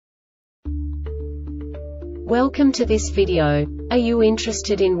Welcome to this video. Are you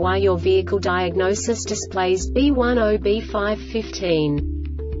interested in why your vehicle diagnosis displays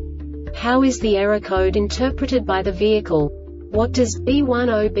B10B5-15? How is the error code interpreted by the vehicle? What does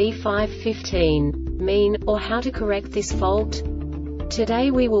B10B5-15 mean, or how to correct this fault? Today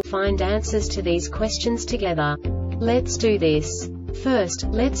we will find answers to these questions together. Let's do this. First,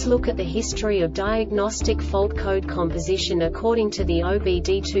 let's look at the history of diagnostic fault code composition according to the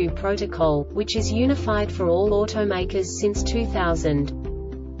OBD2 protocol, which is unified for all automakers since 2000.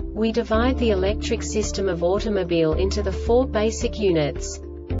 We divide the electric system of automobile into the four basic units: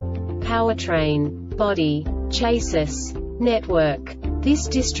 powertrain, body, chassis, network. This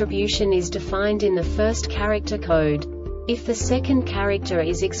distribution is defined in the first character code. If the second character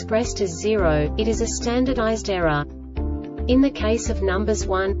is expressed as 0, it is a standardized error. In the case of numbers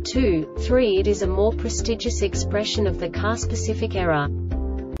 1, 2, 3, it is a more prestigious expression of the car-specific error.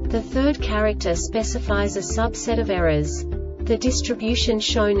 The third character specifies a subset of errors. The distribution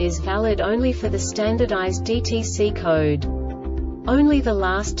shown is valid only for the standardized DTC code. Only the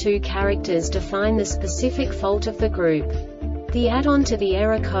last two characters define the specific fault of the group. The add-on to the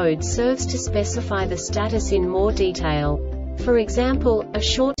error code serves to specify the status in more detail. For example, a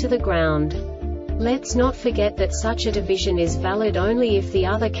short to the ground. Let's not forget that such a division is valid only if the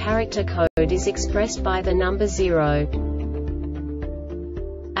other character code is expressed by the number 0.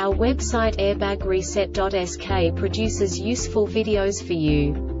 Our website airbagreset.sk produces useful videos for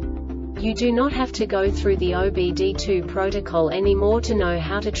you. You do not have to go through the OBD2 protocol anymore to know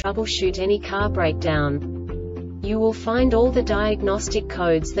how to troubleshoot any car breakdown. You will find all the diagnostic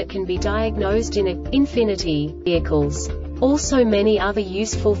codes that can be diagnosed in Infinity vehicles. Also many other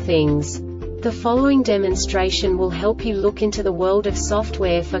useful things. The following demonstration will help you look into the world of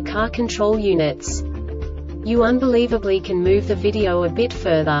software for car control units. You unbelievably can move the video a bit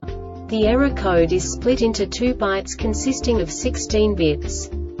further. The error code is split into 2 bytes consisting of 16 bits.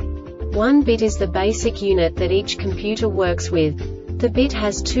 1 bit is the basic unit that each computer works with. The bit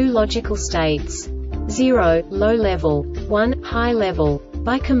has 2 logical states: 0, low level, 1, high level.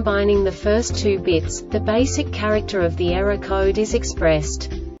 By combining the first 2 bits, the basic character of the error code is expressed.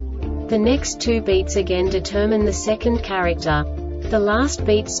 The next 2 beats again determine the second character. The last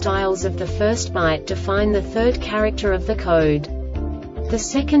beat styles of the first byte define the third character of the code. The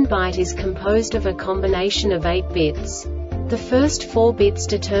second byte is composed of a combination of 8 bits. The first 4 bits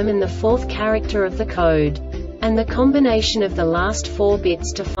determine the fourth character of the code. And the combination of the last 4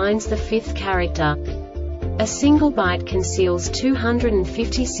 bits defines the fifth character. A single byte conceals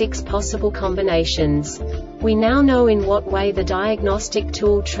 256 possible combinations. We now know in what way the diagnostic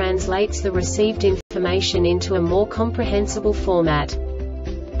tool translates the received information into a more comprehensible format.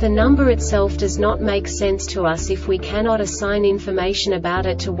 The number itself does not make sense to us if we cannot assign information about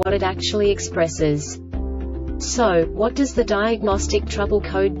it to what it actually expresses. So, what does the Diagnostic Trouble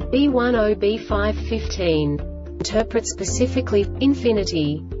Code B10B5-15 interpret specifically for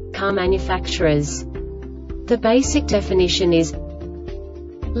Infinity car manufacturers? The basic definition is: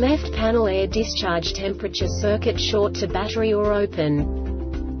 left panel air discharge temperature circuit short to battery or open.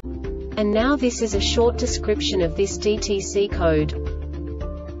 And now this is a short description of this DTC code.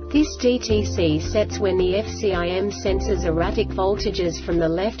 This DTC sets when the FCIM senses erratic voltages from the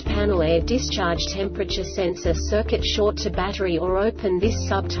left panel air discharge temperature sensor circuit short to battery or open. This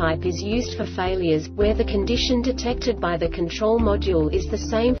subtype is used for failures, where the condition detected by the control module is the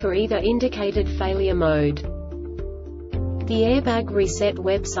same for either indicated failure mode. The Airbag Reset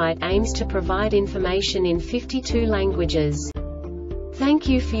website aims to provide information in 52 languages. Thank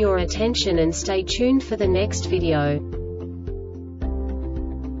you for your attention and stay tuned for the next video.